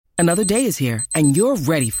Another day is here, and you're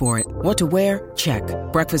ready for it. What to wear? Check.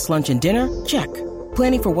 Breakfast, lunch, and dinner? Check.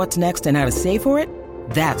 Planning for what's next and how to save for it?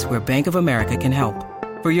 That's where Bank of America can help.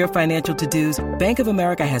 For your financial to-dos, Bank of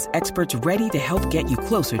America has experts ready to help get you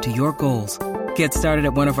closer to your goals. Get started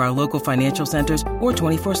at one of our local financial centers or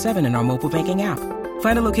 24/7 in our mobile banking app.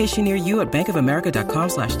 Find a location near you at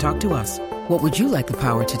bankofamerica.com/talktous. What would you like the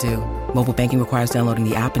power to do? Mobile banking requires downloading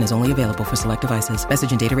the app and is only available for select devices.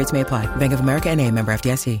 Message and data rates may apply. Bank of America N.A., member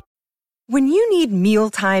FDIC. When you need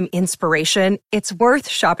mealtime inspiration, it's worth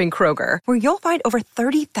shopping Kroger, where you'll find over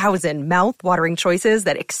 30,000 mouth-watering choices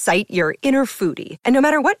that excite your inner foodie. And no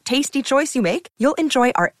matter what tasty choice you make, you'll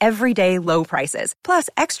enjoy our everyday low prices, plus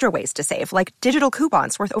extra ways to save, like digital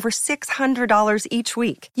coupons worth over $600 each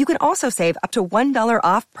week. You can also save up to $1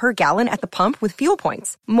 off per gallon at the pump with fuel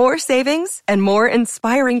points. More savings and more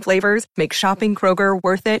inspiring flavors make shopping Kroger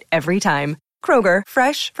worth it every time. Kroger,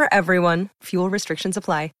 fresh for everyone. Fuel restrictions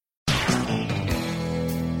apply.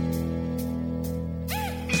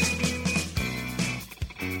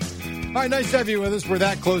 All right, nice to have you with us. We're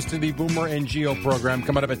that close to the Boomer and Geo program.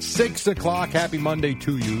 Coming up at 6 o'clock. Happy Monday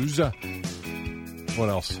to yous. What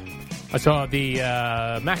else? I saw the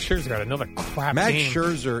Max Scherzer got another crap Max game.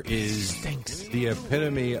 Scherzer is Stinks. the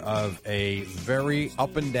epitome of a very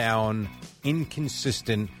up and down,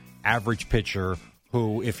 inconsistent, average pitcher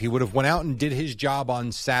who, if he would have went out and did his job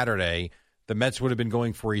on Saturday, the Mets would have been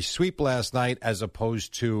going for a sweep last night as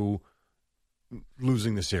opposed to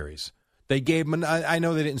losing the series. They gave him, I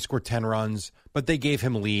know they didn't score 10 runs, but they gave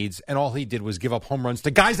him leads, and all he did was give up home runs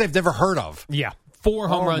to guys they've never heard of. Yeah, 4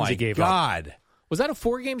 home runs he gave up. Oh, my God. Was that a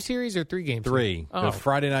 4-game series or 3-game Three. series? The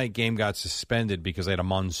Friday night game got suspended because they had a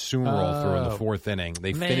monsoon roll through in the fourth inning.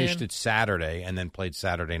 They finished it Saturday and then played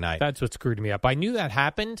Saturday night. That's what screwed me up. I knew that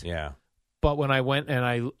happened. Yeah. But when I went and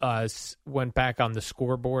I went back on the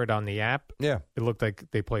scoreboard on the app, Yeah. it looked like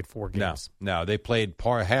they played 4 games. No, they played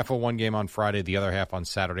half of one game on Friday, the other half on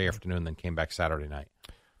Saturday afternoon, then came back Saturday night.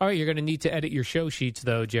 All right, you're going to need to edit your show sheets,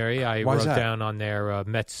 though, Jerry. I Why is wrote that? down on their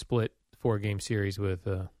Mets split 4-game series with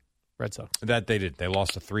Red Sox. That they did. They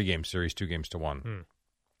lost a 3-game series, 2-1. Hmm.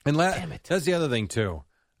 And Damn it. that's the other thing, too.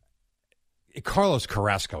 Carlos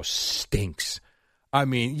Carrasco stinks. I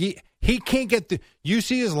mean, he can't get the... You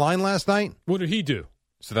see his line last night? What did he do?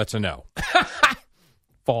 So that's a no.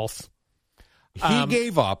 False. He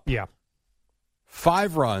gave up Yeah.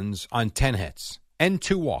 5 runs on 10 hits and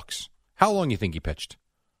 2 walks. How long do you think he pitched?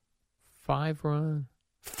 5 runs.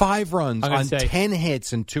 5 runs I'm on gonna say- 10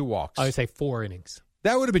 hits and 2 walks. I would say 4 innings.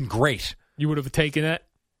 That would have been great. You would have taken that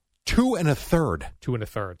 2 1/3. 2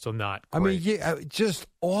 1/3, so not I great. mean, yeah, just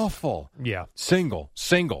awful. Yeah. Single.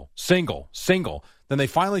 Then they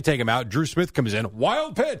finally take him out. Drew Smith comes in.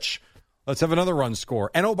 Wild pitch. Let's have another run score.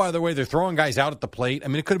 And, oh, by the way, they're throwing guys out at the plate. I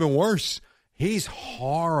mean, it could have been worse. He's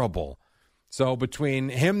horrible. So between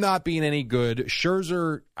him not being any good,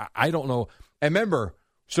 Scherzer, I don't know. And remember,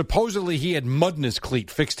 supposedly he had mud in his cleat,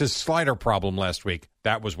 fixed his slider problem last week.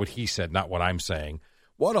 That was what he said, not what I'm saying.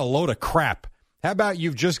 What a load of crap. How about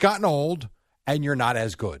you've just gotten old and you're not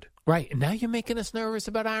as good? Right. And now you're making us nervous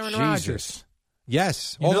about Aaron Rodgers. Jesus.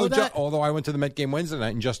 Yes. You know that? Although I went to the Met game Wednesday night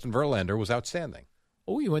and Justin Verlander was outstanding.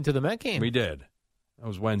 Oh, you went to the Met game. We did. That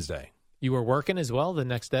was Wednesday. You were working as well the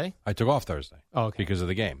next day? I took off Thursday because of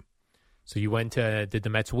the game. So you went to, did the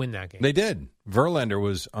Mets win that game? They did. Verlander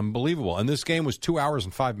was unbelievable. And this game was 2 hours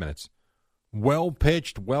and 5 minutes. Well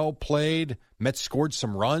pitched, well played. Mets scored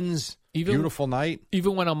some runs. Beautiful night.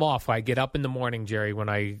 Even when I'm off, I get up in the morning, Jerry, when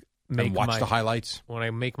I and watch the highlights. When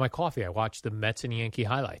I make my coffee, I watch the Mets and Yankee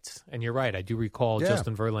highlights. And you're right. I do recall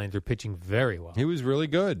Justin Verlander pitching very well. He was really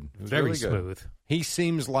good. Very really smooth. Good. He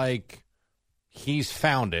seems like he's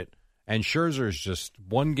found it. And Scherzer's just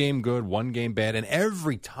one game good, one game bad. And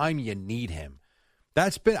every time you need him.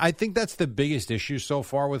 I think that's the biggest issue so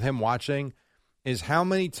far with him watching is how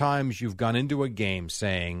many times you've gone into a game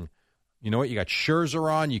saying, you know what, you got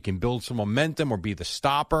Scherzer on, you can build some momentum or be the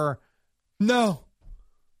stopper. No.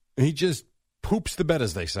 He just poops the bed,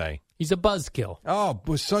 as they say. He's a buzzkill. Oh, it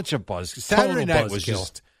was such a buzz. Saturday night was buzzkill.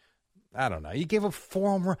 just, I don't know. He gave up 4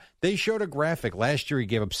 home runs. They showed a graphic. Last year he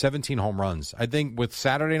gave up 17 home runs. I think with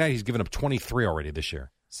Saturday night he's given up 23 already this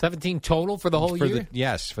year. 17 total for the whole year?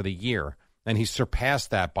 Yes, for the year. And he's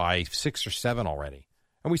surpassed that by 6 or 7 already.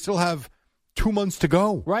 And we still have 2 months to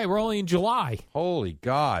go. Right, we're only in July. Holy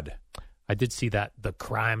God. I did see that the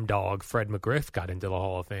crime dog, Fred McGriff, got into the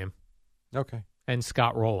Hall of Fame. Okay. And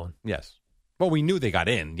Scott Rowland. Yes. Well, we knew they got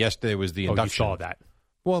in. Yesterday was the induction. Oh, you saw that.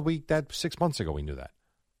 Well, that 6 months ago we knew that.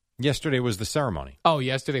 Yesterday was the ceremony. Oh,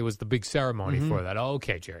 yesterday was the big ceremony for that. Oh,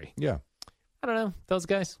 okay, Jerry. Yeah. I don't know. Those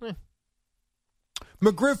guys.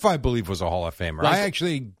 McGriff, I believe, was a Hall of Famer. Like, I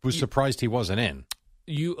actually was surprised he wasn't in.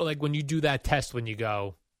 You like when you do that test when you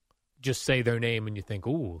go, just say their name and you think,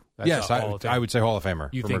 ooh, that's Yes, a Hall of Famer. I would say Hall of Famer.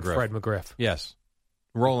 You for think McGriff. Fred McGriff? Yes.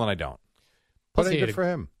 Roland, I don't. Plus, But good for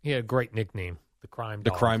him. He had a great nickname, the Crime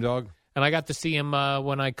Dog. The Crime Dog? And I got to see him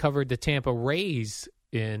when I covered the Tampa Rays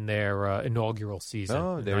in their inaugural season.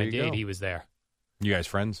 Oh, in there you 98, go. he was there. You guys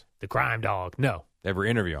friends? The Crime Dog. No. Ever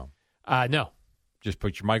interview him? No. Just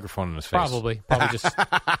put your microphone in his face. Probably just.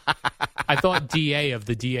 I thought DA of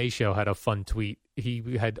the DA show had a fun tweet. He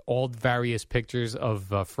had all various pictures of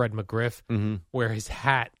Fred McGriff, where his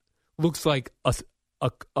hat looks like a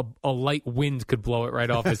light wind could blow it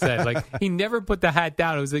right off his head. Like he never put the hat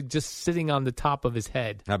down; it was like just sitting on the top of his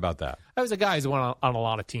head. How about that? That was a guy who's won on a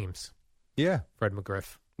lot of teams. Yeah. Fred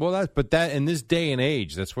McGriff. Well, that in this day and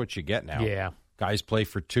age, that's what you get now. Yeah. Guys play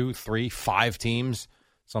for 2, 3, 5 teams,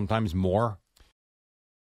 sometimes more.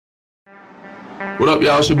 What up,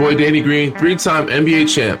 y'all? It's your boy Danny Green, 3-time NBA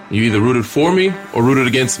champ. You either rooted for me or rooted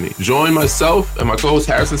against me. Join myself and my co-host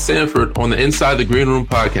Harrison Sanford on the Inside the Green Room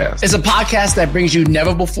podcast. It's a podcast that brings you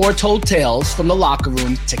never-before-told tales from the locker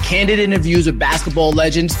room to candid interviews with basketball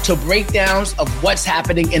legends to breakdowns of what's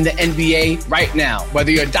happening in the NBA right now. Whether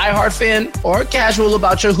you're a diehard fan or casual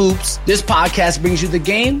about your hoops, this podcast brings you the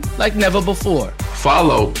game like never before.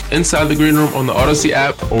 Follow Inside the Green Room on the Odyssey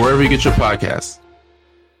app or wherever you get your podcasts.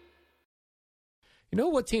 You know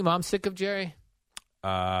what team I'm sick of, Jerry?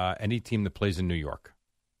 Any team that plays in New York.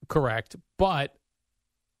 Correct. But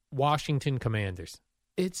Washington Commanders.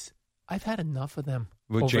 I've had enough of them.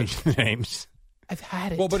 We'll change the names. I've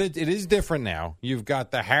had it. Well, but it is different now. You've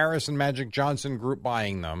got the Harris and Magic Johnson group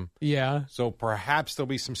buying them. Yeah. So perhaps there'll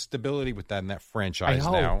be some stability with that in that franchise I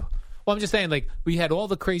hope. now. Well, I'm just saying, like, we had all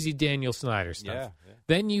the crazy Daniel Snyder stuff. Yeah.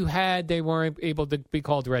 Then they weren't able to be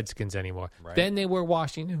called Redskins anymore. Right. Then they were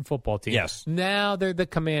Washington football team. Yes. Now they're the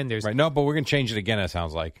Commanders. Right. No, but we're going to change it again, it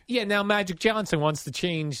sounds like. Yeah, now Magic Johnson wants to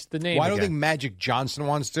change the name Well, I don't again. think Magic Johnson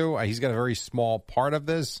wants to. He's got a very small part of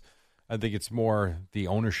this. I think it's more the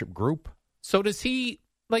ownership group. So does he,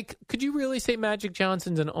 like, could you really say Magic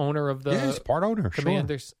Johnson's an owner of the He's part owner,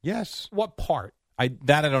 Commanders? Sure. Yes. What part? I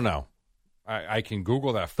don't know. I can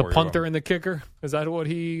Google that for The you. punter and the kicker? Is that what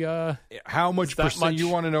he... How much is that percent? much? You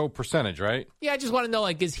want to know percentage, right? Yeah, I just want to know,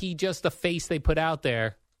 like, is he just a face they put out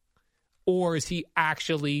there, or is he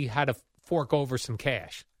actually had to fork over some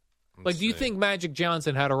cash? Like, do you think Magic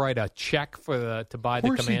Johnson had to write a check to buy the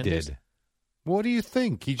Of course Commanders? he did. What do you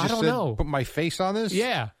think? He just I don't said, know. put my face on this?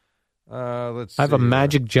 Yeah. Let's I have see a here.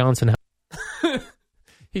 Magic Johnson.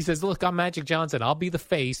 He says, look, I'm Magic Johnson. I'll be the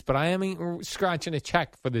face, but I am scratching a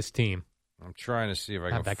check for this team. I'm trying to see if I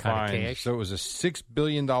Have can that kind of find. cash. So it was a $6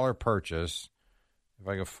 billion purchase. If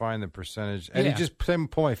I can find the percentage. And Yeah. he just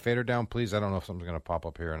pull my fader down, please. I don't know if something's going to pop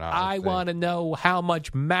up here or not. I want to know how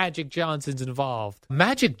much Magic Johnson's involved.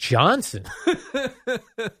 Magic Johnson?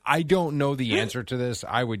 I don't know the answer to this.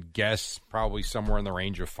 I would guess probably somewhere in the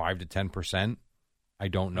range of 5 to 10%. I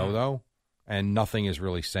don't know, though. And nothing is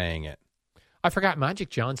really saying it. I forgot Magic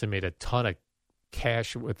Johnson made a ton of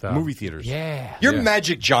cash with Movie theaters. Yeah. You're Yeah.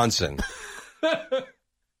 Magic Johnson.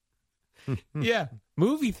 Yeah.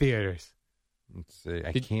 Movie theaters. Let's see.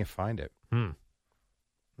 I can't find it.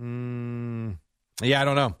 Hmm. Yeah, I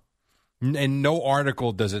don't know. And no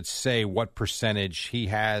article does it say what percentage he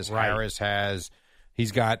has, Right. Harris has.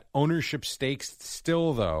 He's got ownership stakes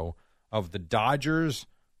still, though, of the Dodgers,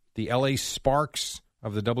 the LA Sparks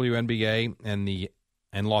of the WNBA,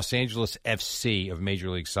 and Los Angeles FC of Major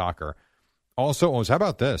League Soccer. Also owns, how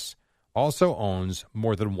about this? Also owns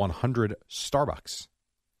more than 100 Starbucks.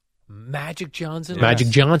 Magic Johnson? Yes. Magic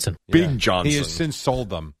Johnson. Big Johnson. He has since sold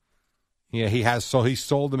them. Yeah, he has. So he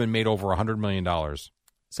sold them and made over $100 million.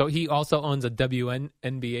 So he also owns a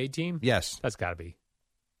WNBA team? Yes. That's got to be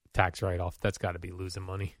tax write-off. That's got to be losing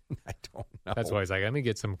money. I don't know. That's why he's like, let me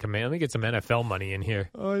get some NFL money in here.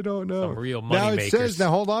 I don't know. Some real money now it makers. says, now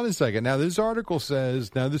hold on a second. Now this article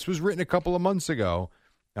says, now this was written a couple of months ago,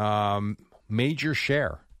 major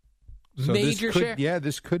share. So Major this could, share? Yeah,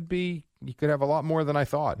 this could be, you could have a lot more than I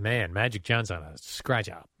thought. Man, Magic Johnson, scratch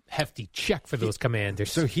a hefty check for those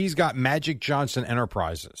Commanders. So he's got Magic Johnson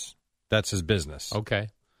Enterprises. That's his business. Okay.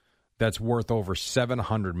 That's worth over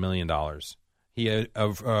 $700 million. He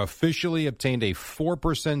officially obtained a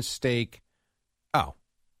 4% stake. Oh,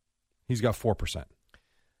 he's got 4%.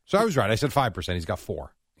 So I was right. I said 5%. He's got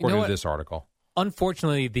 4, according to this article.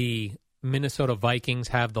 Unfortunately, the Minnesota Vikings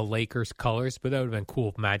have the Lakers colors, but that would have been cool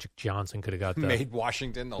if Magic Johnson could have got the Made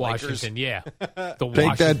Washington the Washington. Yeah,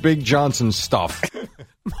 Take that Big Johnson stuff.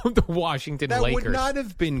 the Washington That Lakers. would not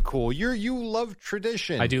have been cool. You love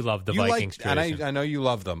tradition. I do love the You Vikings and tradition. I know you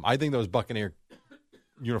love them. I think those Buccaneer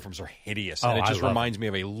uniforms are hideous, Oh, and it I just love reminds me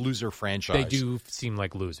of a loser franchise. They do seem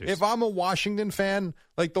like losers. If I'm a Washington fan,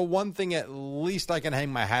 like the one thing at least I can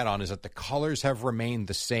hang my hat on is that the colors have remained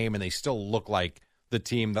the same, and they still look like the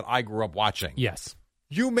team that I grew up watching. Yes.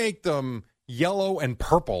 You make them yellow and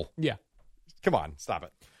purple. Yeah. Come on, stop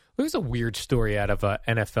it. There's a weird story out of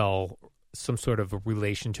NFL, some sort of a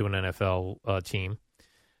relation to an NFL team.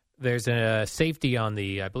 There's a safety on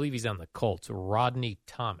I believe he's on the Colts, Rodney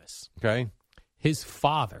Thomas. Okay. His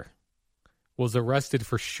father was arrested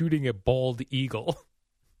for shooting a bald eagle.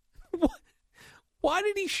 Why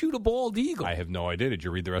did he shoot a bald eagle? I have no idea. Did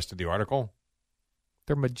you read the rest of the article?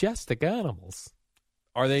 They're majestic animals.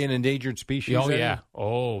 Are they an endangered species? Oh, Eddie? yeah.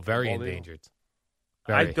 Oh, very Bald eagle. endangered.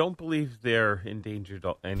 I Very. don't believe they're endangered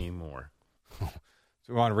anymore. So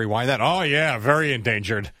we want to rewind that? Oh, yeah, very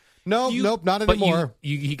endangered. Nope, not but anymore.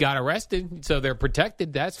 He got arrested, so they're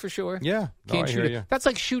protected, that's for sure. Yeah. No, Can't I shoot hear it. you. That's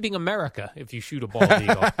like shooting America if you shoot a bald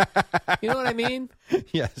eagle. You know what I mean?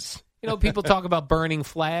 Yes. You know, people talk about burning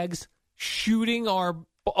flags. Shooting a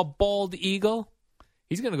bald eagle,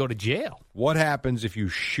 he's going to go to jail. What happens if you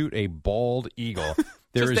shoot a bald eagle?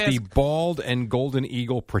 There is Just the ask- Bald and Golden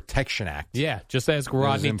Eagle Protection Act. Yeah, just ask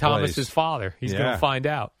Rodney in Thomas's place. father. He's going Yeah. to find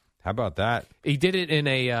out. How about that? He did it in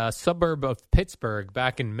a suburb of Pittsburgh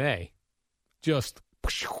back in May. Just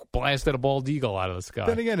blasted a bald eagle out of the sky.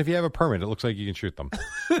 Then again, if you have a permit, it looks like you can shoot them.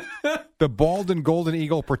 The Bald and Golden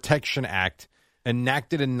Eagle Protection Act,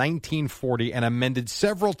 enacted in 1940 and amended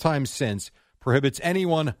several times since, prohibits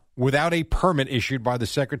anyone without a permit issued by the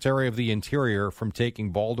Secretary of the Interior from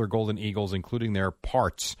taking bald or golden eagles, including their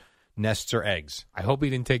parts, nests, or eggs. I hope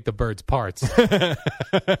he didn't take the bird's parts.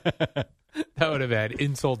 That would have had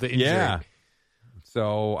insult to injury. Yeah.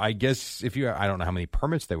 So I guess I don't know how many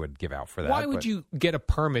permits they would give out for that. Why would but you get a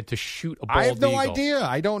permit to shoot a bald I have no eagle? idea.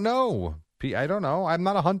 I don't know. I don't know. I'm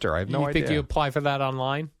not a hunter. I have no You idea. think you apply for that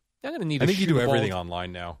online? I'm going to need I to think you shoot do a everything bald,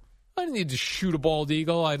 online now. I don't need to shoot a bald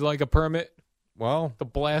eagle. I'd like a permit Well, to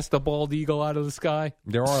blast a bald eagle out of the sky.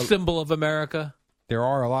 there are Symbol of America. there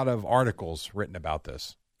are a lot of articles written about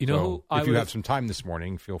this. You know So who I if you would have some time this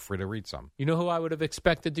morning, feel free to read some. You know who I would have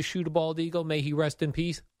expected to shoot a bald eagle? May he rest in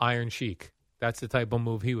peace. Iron Sheik. That's the type of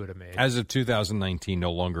move he would have made. As of 2019,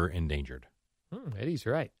 no longer endangered. Eddie's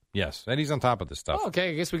right. Yes, Eddie's on top of this stuff. Oh,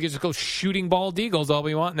 okay, I guess we could just go shooting bald eagles all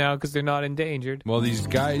we want now because they're not endangered. Well, these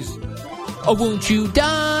guys, Oh, won't you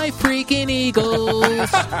die, freaking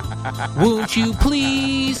eagles? Won't you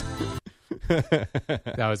please?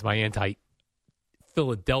 That was my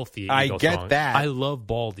anti-Philadelphia I Eagle get song. that. I love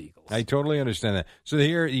bald eagles. I totally understand that. So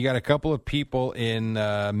here you got a couple of people in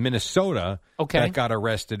Minnesota Okay. that got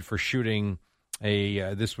arrested for shooting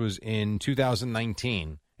this was in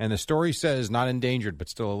 2019. And the story says not endangered, but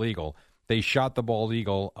still illegal. They shot the bald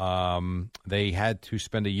eagle. They had to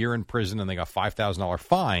spend a year in prison, and they got $5,000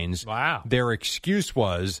 fines. Wow. Their excuse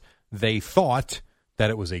was they thought that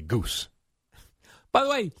it was a goose. By the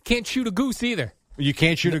way, you can't shoot a goose either. You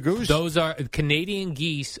can't shoot a goose? Those are Canadian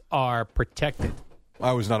geese are protected.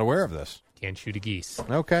 I was not aware of this. Can't shoot a geese.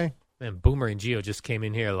 Okay. Man, Boomer and Gio just came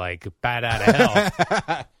in here like bat out of hell.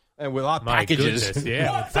 And with a lot of My packages. goodness,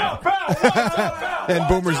 yeah. And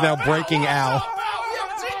Boomer's now breaking Al.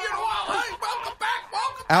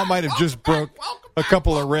 Al might have just broke a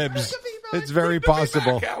couple of ribs. It's very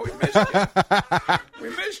possible. We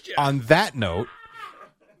missed you. On that note,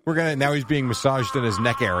 now he's being massaged in his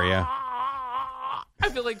neck area. I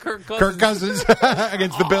feel like Kirk Kirk Cousins. Cousins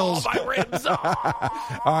against the Bills. My ribs. All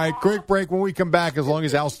right, quick break. When we come back, as long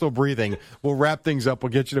as Al's still breathing, we'll wrap things up. We'll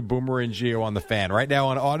get you to Boomer and Gio on the Fan. Right now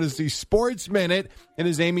on Odyssey Sports Minute, it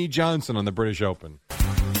is Amy Johnson on the British Open.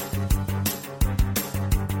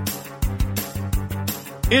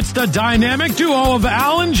 It's the dynamic duo of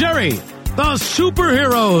Al and Jerry, the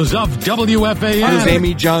superheroes of WFAN. It is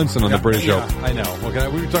Amy Johnson on the British Open. I know.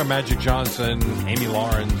 We were talking Magic Johnson, Amy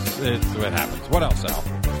Lawrence. It's what happens. What else, Al?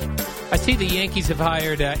 I see the Yankees have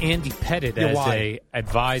hired Andy Pettit as why? a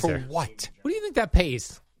advisor. For what? What do you think that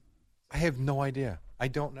pays? I have no idea. I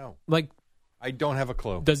don't know. Like, I don't have a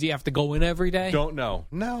clue. does he have to go in every day? Don't know.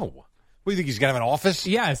 No. What, do you think he's going to have an office?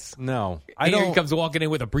 Yes. No. Here he comes walking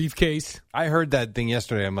in with a briefcase. I heard that thing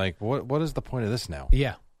yesterday. I'm like, what is the point of this now?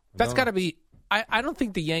 Yeah. That's got to be. I don't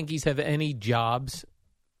think the Yankees have any jobs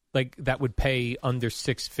like that would pay under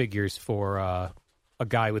six figures for a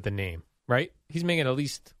guy with a name, right? He's making at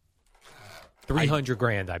least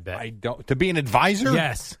 $300,000, I bet. I don't. To be an advisor?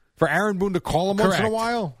 Yes. For Aaron Boone to call him once in a Correct.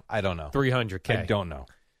 while? I don't know. $300K. I don't know.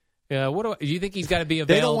 Do you think he's got to be They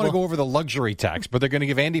available? don't want to go over the luxury tax, but they're going to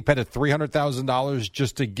give Andy Pettitte $300,000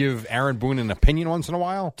 just to give Aaron Boone an opinion once in a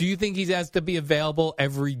while? Do you think he has to be available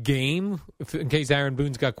every game in case Aaron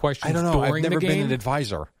Boone's got questions I don't know. during I've never the been game? an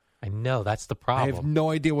advisor. I know. That's the I problem. have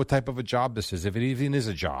no idea what type of a job this is, if it even is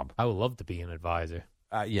a job. I would love to be an advisor.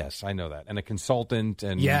 Yes, I know that. And a consultant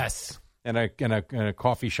and Yes. and a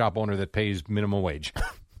coffee shop owner that pays minimum wage.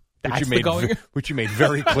 That's the going. Which you made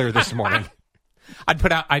very clear this morning.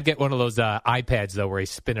 I'd get one of those iPads though, where I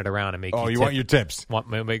spin it around and make. Oh, you you tip. want your tips?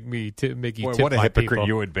 Make you Boy, tip what a my hypocrite people.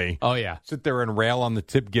 you would be. Oh yeah. Sit there and rail on the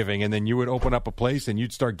tip giving, and then you would open up a place and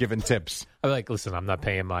you'd start giving tips. I'm like, listen, I'm not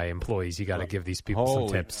paying my employees. You got to give these people Holy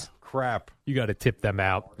some tips. crap. You got to tip them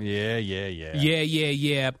out. Yeah.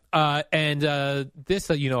 Yeah. And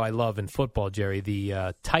this, I love in football, Jerry.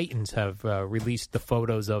 The Titans have released the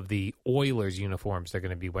photos of the Oilers uniforms they're going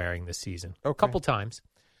to be wearing this season. Okay. A couple times.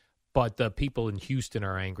 But the people in Houston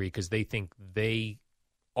are angry because they think they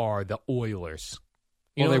are the Oilers.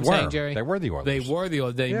 You know what I'm saying, Jerry? They were the Oilers. They were the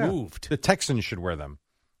Oilers. They Yeah. moved. The Texans should wear them.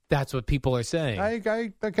 That's what people are saying. I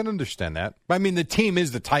can understand that. I mean, the team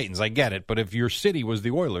is the Titans. I get it. But if your city was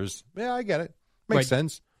the Oilers, yeah, I get it. Makes Right.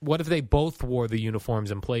 sense. What if they both wore the uniforms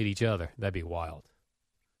and played each other? That'd be wild.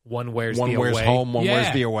 One wears One the wears away. home, one Yeah.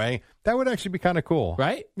 wears the away. That would actually be kind of cool.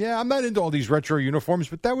 Right? Yeah, I'm not into all these retro uniforms,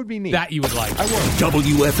 but that would be neat. That you would like. I would.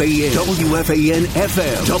 WFAN, WFAN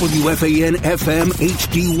FM, WFAN FM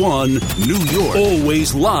HD1, New York.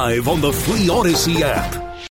 Always live on the free Odyssey app.